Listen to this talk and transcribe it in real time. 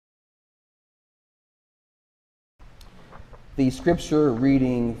The scripture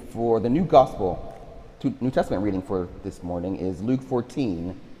reading for the New Testament reading for this morning is Luke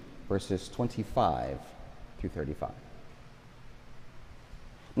 14, verses 25 through 35.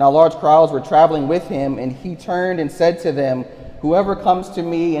 Now large crowds were traveling with him, and he turned and said to them, "Whoever comes to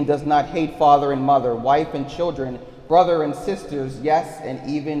me and does not hate father and mother, wife and children, brother and sisters, yes, and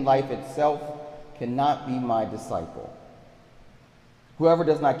even life itself, cannot be my disciple. Whoever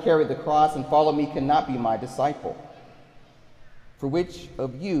does not carry the cross and follow me cannot be my disciple. For which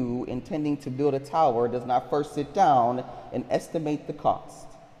of you, intending to build a tower, does not first sit down and estimate the cost,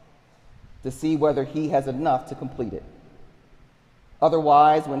 to see whether he has enough to complete it?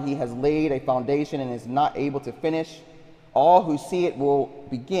 Otherwise, when he has laid a foundation and is not able to finish, all who see it will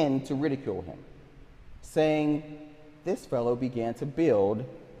begin to ridicule him, saying, 'This fellow began to build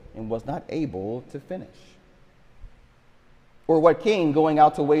and was not able to finish.' Or what king, going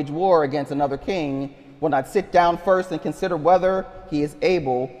out to wage war against another king, will not sit down first and consider whether he is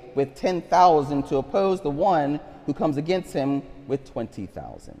able with 10,000 to oppose the one who comes against him with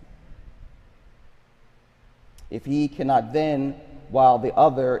 20,000? If he cannot then, while the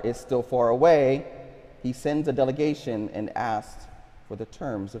other is still far away, he sends a delegation and asks for the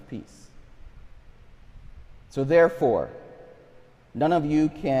terms of peace. So therefore, none of you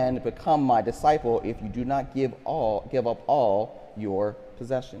can become my disciple if you do not give up all your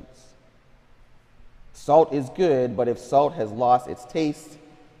possessions. Salt is good, but if salt has lost its taste,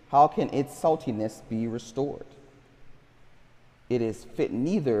 how can its saltiness be restored? It is fit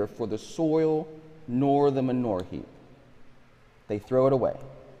neither for the soil nor the manure heap. They throw it away.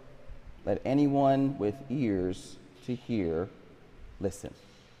 Let anyone with ears to hear listen."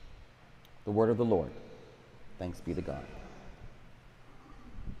 The word of the Lord. Thanks be to God.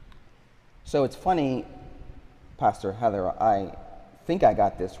 So it's funny, Pastor Heather, I think I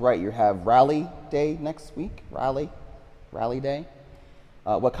got this right. You have Rally Day next week, Rally Day.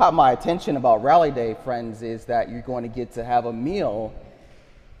 What caught my attention about Rally Day, friends, is that you're going to get to have a meal,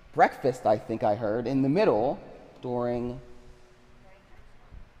 breakfast, I think I heard, in the middle during,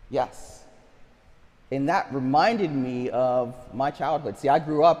 yes. And that reminded me of my childhood. See, I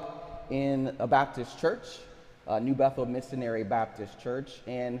grew up in a Baptist church, New Bethel Missionary Baptist Church,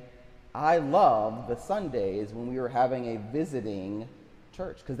 and I loved the Sundays when we were having a visiting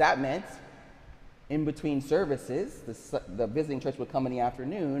church, because that meant in between services, the visiting church would come in the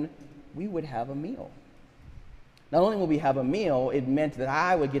afternoon, we would have a meal. Not only would we have a meal, it meant that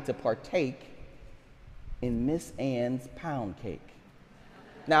I would get to partake in Miss Ann's pound cake.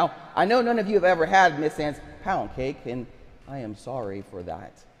 Now, I know none of you have ever had Miss Ann's pound cake, and I am sorry for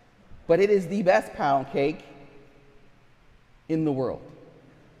that, but it is the best pound cake in the world.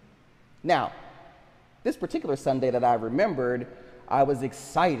 Now, this particular Sunday that I remembered, I was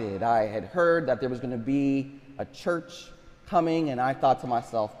excited. I had heard that there was going to be a church coming, and I thought to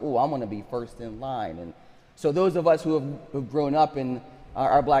myself, "Oh, I'm going to be first in line." And so those of us who have grown up in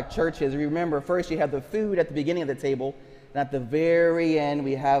our black churches, remember first you have the food at the beginning of the table, and at the very end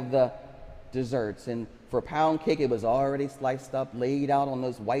we have the desserts. And for pound cake, it was already sliced up, laid out on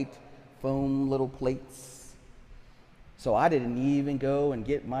those white foam little plates. So I didn't even go and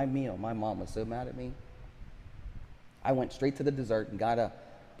get my meal. My mom was so mad at me. I went straight to the dessert and got a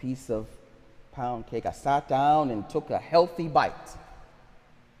piece of pound cake. I sat down and took a healthy bite.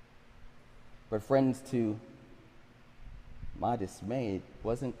 But friends, to my dismay, it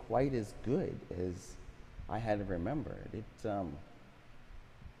wasn't quite as good as I had remembered. It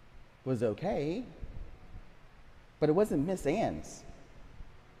was okay, but it wasn't Miss Ann's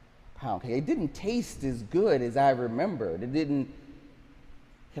pound cake. It didn't taste as good as I remembered. It didn't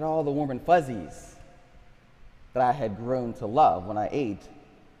get all the warm and fuzzies that I had grown to love when I ate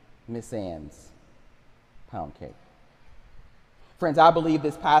Miss Ann's pound cake. Friends, I believe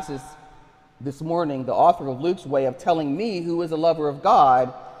this passage this morning, the author of Luke's way of telling me, who is a lover of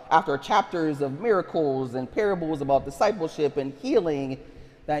God, after chapters of miracles and parables about discipleship and healing,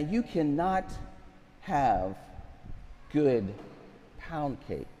 that you cannot have good pound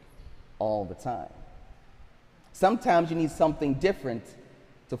cake all the time. Sometimes you need something different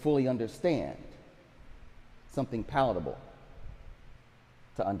to fully understand, something palatable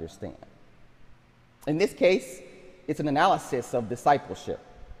to understand. In this case, it's an analysis of discipleship.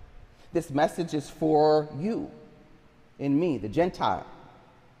 This message is for you and me, the Gentile.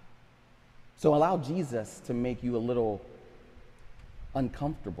 So allow Jesus to make you a little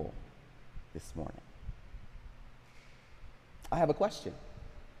uncomfortable this morning. I have a question.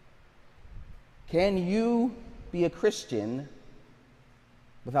 Can you be a Christian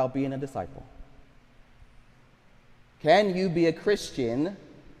without being a disciple? Can you be a Christian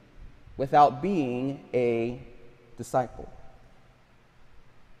without being a disciple?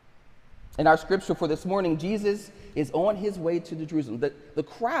 In our scripture for this morning, Jesus is on his way to Jerusalem. The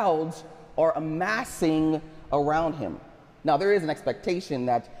crowds are amassing around him. Now, there is an expectation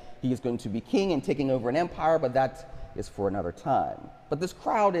that he is going to be king and taking over an empire, but that is for another time. But this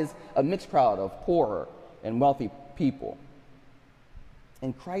crowd is a mixed crowd of poor and wealthy people.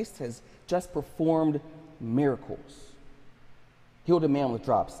 And Christ has just performed miracles. Healed a man with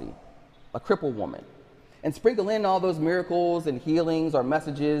dropsy, a crippled woman. And sprinkle in all those miracles and healings are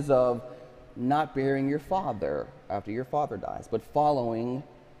messages of not burying your father after your father dies, but following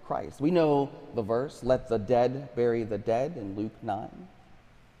Christ. We know the verse, let the dead bury the dead in Luke 9.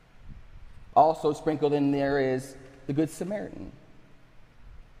 Also sprinkled in there is the Good Samaritan.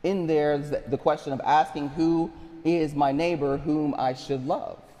 In there is the question of asking, who is my neighbor whom I should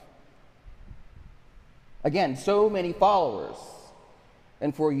love? Again, so many followers.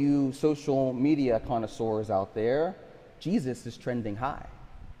 And for you social media connoisseurs out there, Jesus is trending high.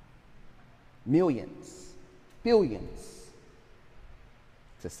 Millions, billions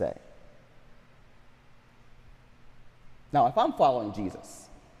to say. Now, if I'm following Jesus,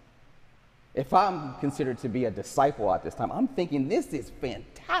 if I'm considered to be a disciple at this time, I'm thinking this is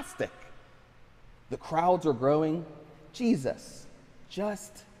fantastic. The crowds are growing. Jesus,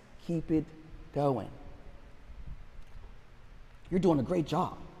 just keep it going. You're doing a great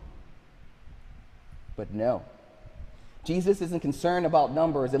job. But no, Jesus isn't concerned about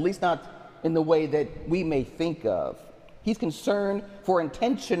numbers, at least not in the way that we may think of. He's concerned for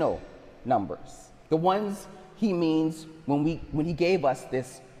intentional numbers, the ones he means when he gave us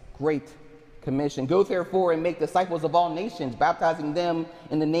this great commission. Go therefore and make disciples of all nations, baptizing them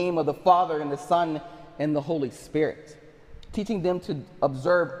in the name of the Father and the Son and the Holy Spirit, teaching them to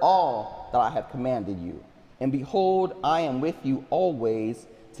observe all that I have commanded you. And behold, I am with you always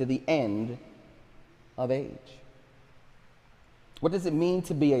to the end of age. What does it mean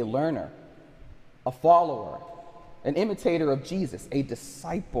to be a learner, a follower, an imitator of Jesus, a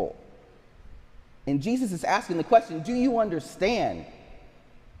disciple? And Jesus is asking the question, do you understand?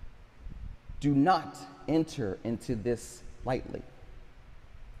 Do not enter into this lightly.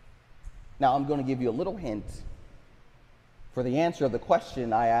 Now, I'm going to give you a little hint for the answer of the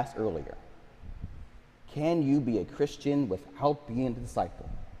question I asked earlier. Can you be a Christian without being a disciple?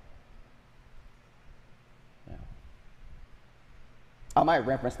 Yeah. I might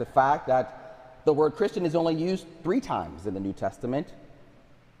reference the fact that the word Christian is only used 3 times in the New Testament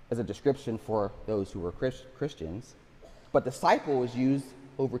as a description for those who were Christians, but disciple is used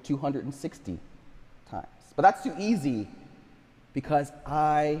over 260 times. But that's too easy because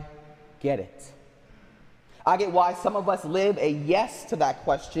I get it. I get why some of us live a yes to that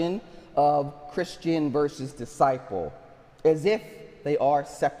question of Christian versus disciple, as if they are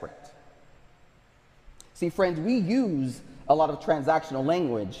separate. See, friends, we use a lot of transactional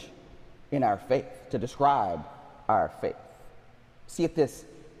language in our faith to describe our faith. See if this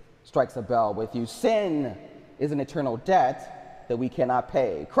strikes a bell with you. Sin is an eternal debt that we cannot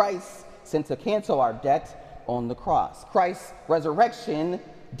pay. Christ sent to cancel our debt on the cross. Christ's resurrection,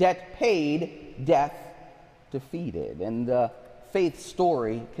 debt paid, death defeated. And the faith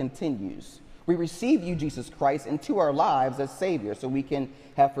story continues. We receive you, Jesus Christ, into our lives as Savior so we can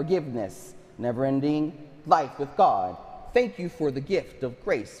have forgiveness, never-ending life with God. Thank you for the gift of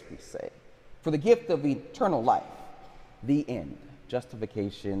grace, we say, for the gift of eternal life, the end,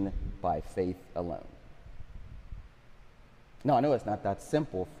 justification by faith alone. Now, I know it's not that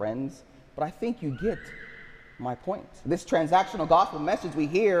simple, friends, but I think you get my point. This transactional gospel message we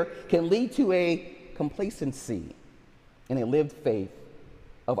hear can lead to a complacency in a lived faith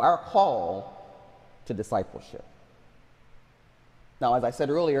of our call to discipleship. Now, as I said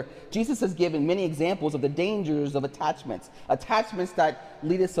earlier, Jesus has given many examples of the dangers of attachments that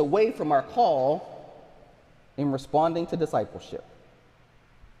lead us away from our call in responding to discipleship.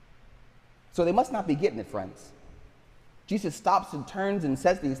 So they must not be getting it, friends. Jesus stops and turns and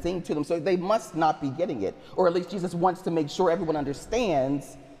says these things to them, so they must not be getting it. Or at least Jesus wants to make sure everyone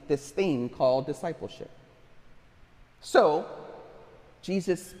understands this thing called discipleship. So,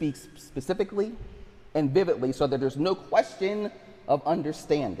 Jesus speaks specifically and vividly so that there's no question of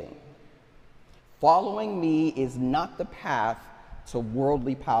understanding. Following me is not the path to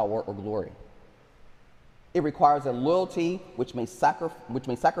worldly power or glory. It requires a loyalty which may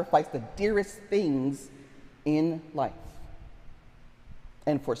sacrifice the dearest things in life,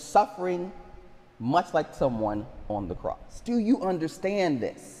 and for suffering much like someone on the cross. Do you understand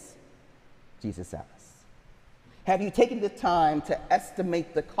this? Jesus asks. Have you taken the time to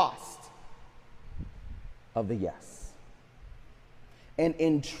estimate the cost of the yes? And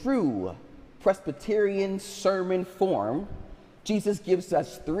in true Presbyterian sermon form, Jesus gives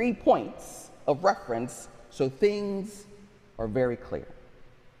us 3 points of reference so things are very clear.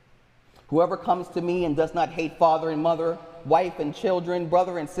 Whoever comes to me and does not hate father and mother, wife and children,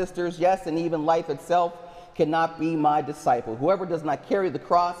 brother and sisters, yes, and even life itself, cannot be my disciple. Whoever does not carry the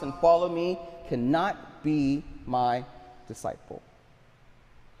cross and follow me cannot be my disciple.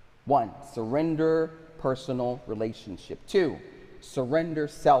 1, surrender personal relationship. 2, surrender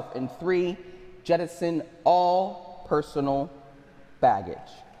self. And 3, jettison all personal baggage.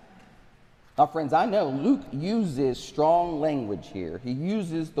 Now, friends, I know Luke uses strong language here. He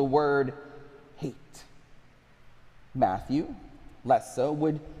uses the word hate. Matthew, less so,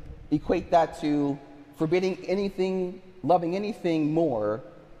 would equate that to forbidding anything, loving anything more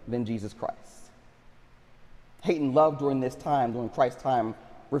than Jesus Christ. Hate and love during this time, during Christ's time,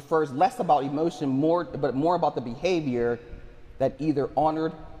 refers less about emotion, but more about the behavior that either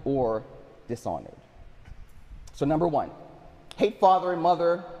honored or dishonored. So number 1, hate father and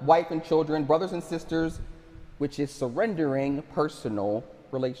mother, wife and children, brothers and sisters, which is surrendering personal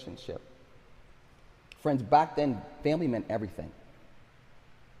relationship. Friends, back then, family meant everything.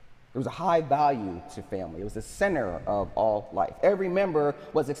 There was a high value to family. It was the center of all life. Every member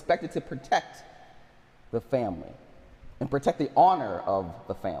was expected to protect the family and protect the honor of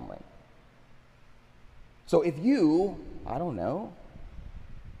the family. So if you, I don't know,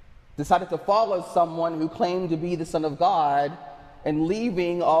 decided to follow someone who claimed to be the Son of God and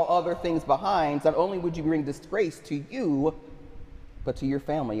leaving all other things behind, not only would you bring disgrace to you, but to your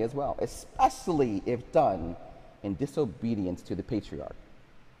family as well, especially if done in disobedience to the patriarch.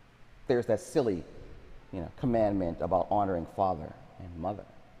 There's that silly, commandment about honoring father and mother.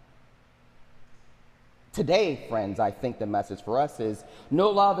 Today, friends, I think the message for us is no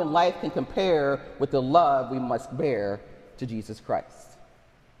love in life can compare with the love we must bear to Jesus Christ.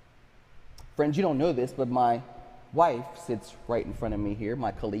 Friends, you don't know this, but my wife sits right in front of me here.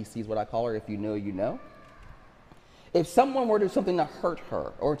 My Khaleesi is what I call her. If you know, you know. If someone were to do something to hurt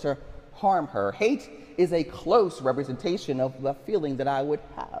her or to harm her, hate is a close representation of the feeling that I would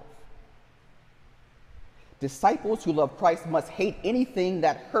have. Disciples who love Christ must hate anything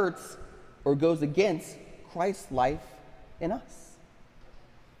that hurts or goes against Christ's life in us.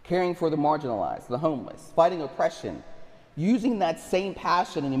 Caring for the marginalized, the homeless, fighting oppression, using that same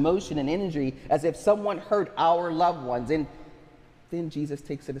passion and emotion and energy as if someone hurt our loved ones. And then Jesus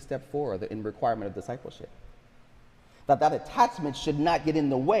takes it a step forward in requirement of discipleship. That attachment should not get in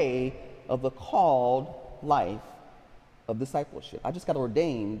the way of the called life of discipleship. I just got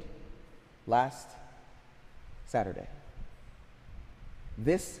ordained last Saturday.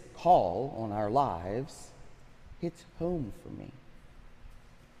 This call on our lives hits home for me.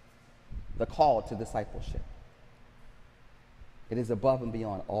 The call to discipleship. It is above and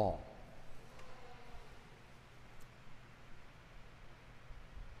beyond all.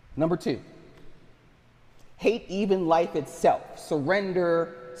 Number 2, hate even life itself.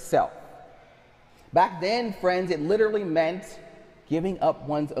 Surrender self. Back then, friends, it literally meant giving up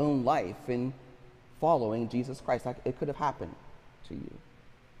one's own life and following Jesus Christ. It could have happened to you.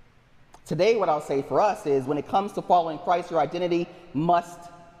 Today, what I'll say for us is when it comes to following Christ, your identity must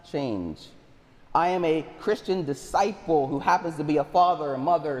change. I am a Christian disciple who happens to be a father, a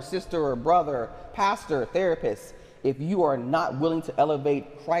mother, sister, or brother, pastor, therapist. If you are not willing to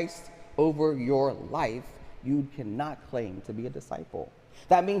elevate Christ over your life, you cannot claim to be a disciple.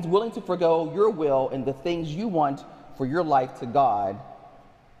 That means willing to forgo your will and the things you want for your life to God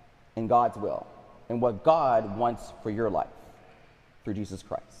and God's will and what God wants for your life through Jesus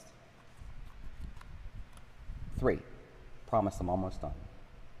Christ. 3, promise I'm almost done.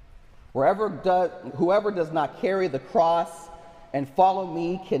 Whoever does not carry the cross and follow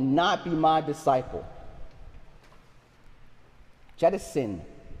me cannot be my disciple. Jettison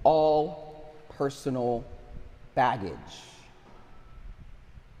all personal baggage.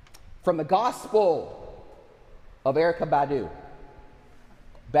 From the Gospel of Erykah Badu,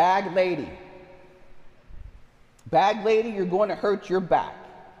 bag lady. Bag lady, you're going to hurt your back,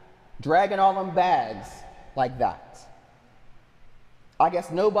 dragging all them bags like that. I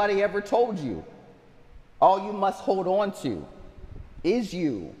guess nobody ever told you. All you must hold on to is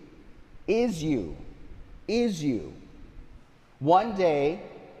you, is you, is you. One day,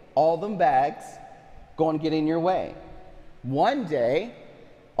 all them bags going to get in your way. One day,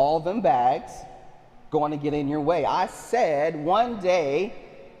 all them bags going to get in your way. I said one day,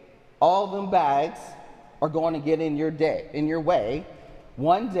 all them bags are going to get in your way.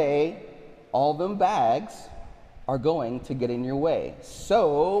 One day, all them bags are going to get in your way.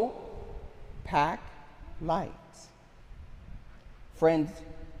 So, pack light. Friends,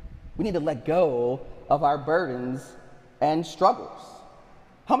 we need to let go of our burdens and struggles.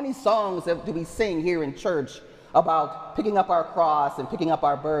 How many songs do we sing here in church about picking up our cross and picking up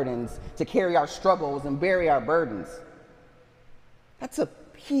our burdens to carry our struggles and bury our burdens? That's a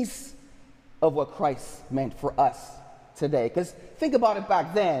piece of what Christ meant for us today. Because think about it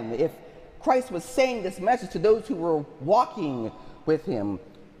back then. If Christ was saying this message to those who were walking with him,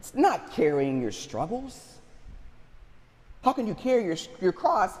 it's not carrying your struggles. How can you carry your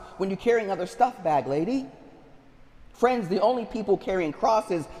cross when you're carrying other stuff bag, lady? Friends, the only people carrying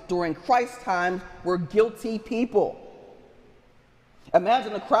crosses during Christ's time were guilty people.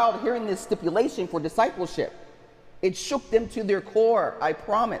 Imagine the crowd hearing this stipulation for discipleship. It shook them to their core, I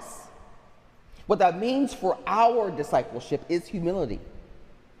promise. What that means for our discipleship is humility.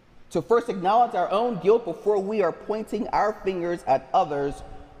 To first acknowledge our own guilt before we are pointing our fingers at others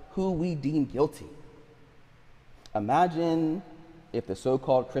who we deem guilty. Imagine if the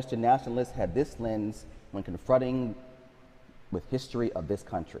so-called Christian nationalists had this lens when confronting with history of this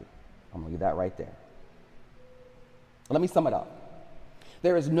country. I'm going to leave that right there. Let me sum it up.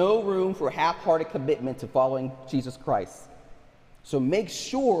 There is no room for half-hearted commitment to following Jesus Christ. So make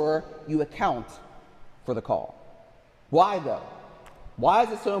sure you account for the call. Why, though? Why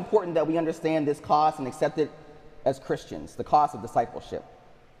is it so important that we understand this cost and accept it as Christians, the cost of discipleship?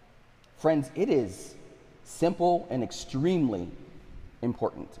 Friends, it is simple and extremely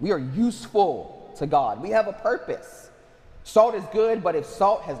important. We are useful to God. We have a purpose. Salt is good, but if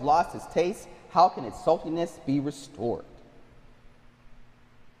salt has lost its taste, how can its saltiness be restored?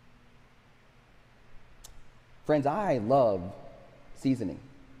 Friends, I love seasoning.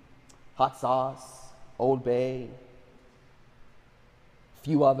 Hot sauce, Old Bay, a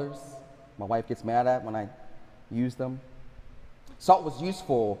few others my wife gets mad at when I use them. Salt was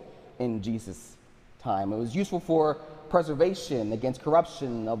useful in Jesus' time. It was useful for preservation against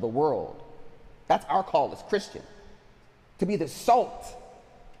corruption of the world. That's our call as Christians, to be the salt,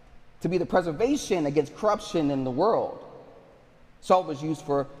 to be the preservation against corruption in the world. Salt was used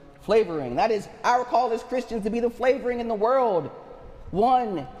for flavoring. That is our call as Christians, to be the flavoring in the world.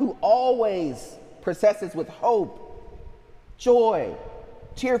 One who always processes with hope, joy,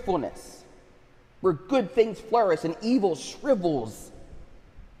 cheerfulness, where good things flourish and evil shrivels.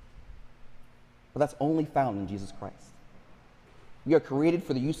 But that's only found in Jesus Christ. We are created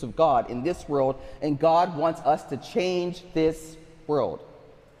for the use of God in this world, and God wants us to change this world.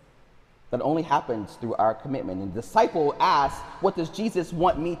 That only happens through our commitment. And the disciple asks, what does Jesus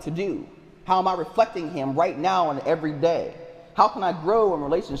want me to do? How am I reflecting him right now and every day? How can I grow in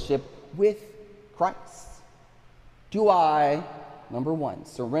relationship with Christ? Do I, number one,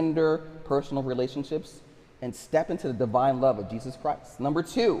 surrender personal relationships and step into the divine love of Jesus Christ? Number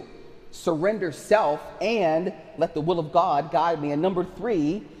two, surrender self and let the will of God guide me. And number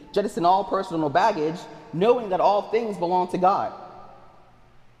three, jettison all personal baggage, knowing that all things belong to God.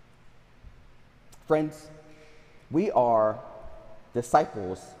 Friends, we are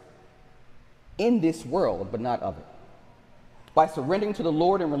disciples in this world, but not of it. By surrendering to the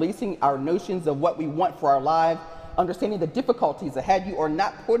Lord and releasing our notions of what we want for our lives, understanding the difficulties ahead, you are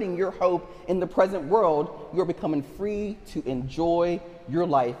not putting your hope in the present world. You are becoming free to enjoy your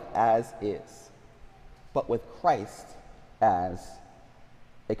life as is, but with Christ as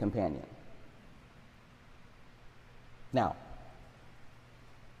a companion. Now,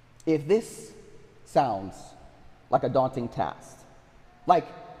 if this sounds like a daunting task, like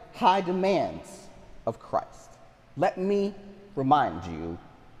high demands of Christ, let me remind you,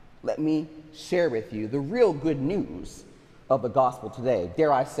 let me share with you the real good news of the gospel today.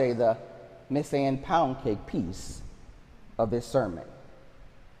 Dare I say the Miss Ann pound cake piece of this sermon.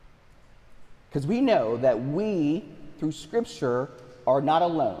 Because we know that we, through Scripture, are not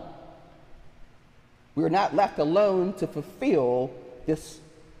alone. We are not left alone to fulfill this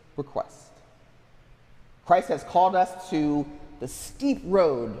request. Christ has called us to the steep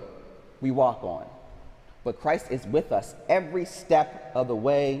road we walk on, but Christ is with us every step of the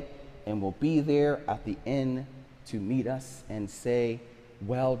way and will be there at the end to meet us and say,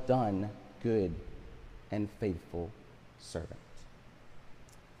 well done, good and faithful servant.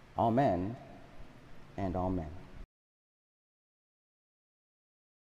 Amen and amen.